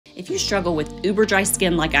If you struggle with uber dry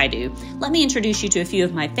skin like I do, let me introduce you to a few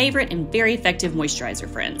of my favorite and very effective moisturizer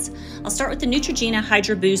friends. I'll start with the Neutrogena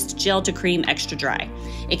Hydra Boost Gel to Cream Extra Dry.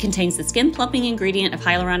 It contains the skin plumping ingredient of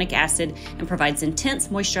hyaluronic acid and provides intense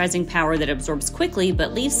moisturizing power that absorbs quickly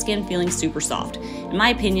but leaves skin feeling super soft. In my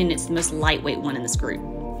opinion, it's the most lightweight one in this group.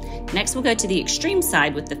 Next, we'll go to the extreme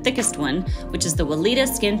side with the thickest one, which is the Weleda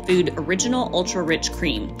Skin Food Original Ultra Rich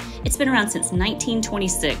Cream. It's been around since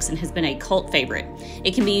 1926 and has been a cult favorite.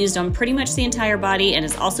 It can be used on pretty much the entire body and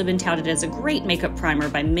has also been touted as a great makeup primer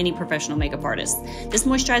by many professional makeup artists. This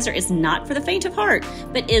moisturizer is not for the faint of heart,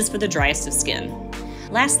 but is for the driest of skin.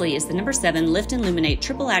 Lastly is the number 7 Lift and Illuminate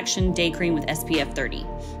Triple Action Day Cream with SPF 30.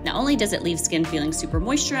 Not only does it leave skin feeling super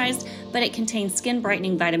moisturized, but it contains skin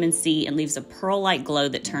brightening vitamin C and leaves a pearl-like glow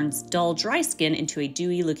that turns dull, dry skin into a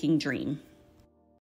dewy looking dream.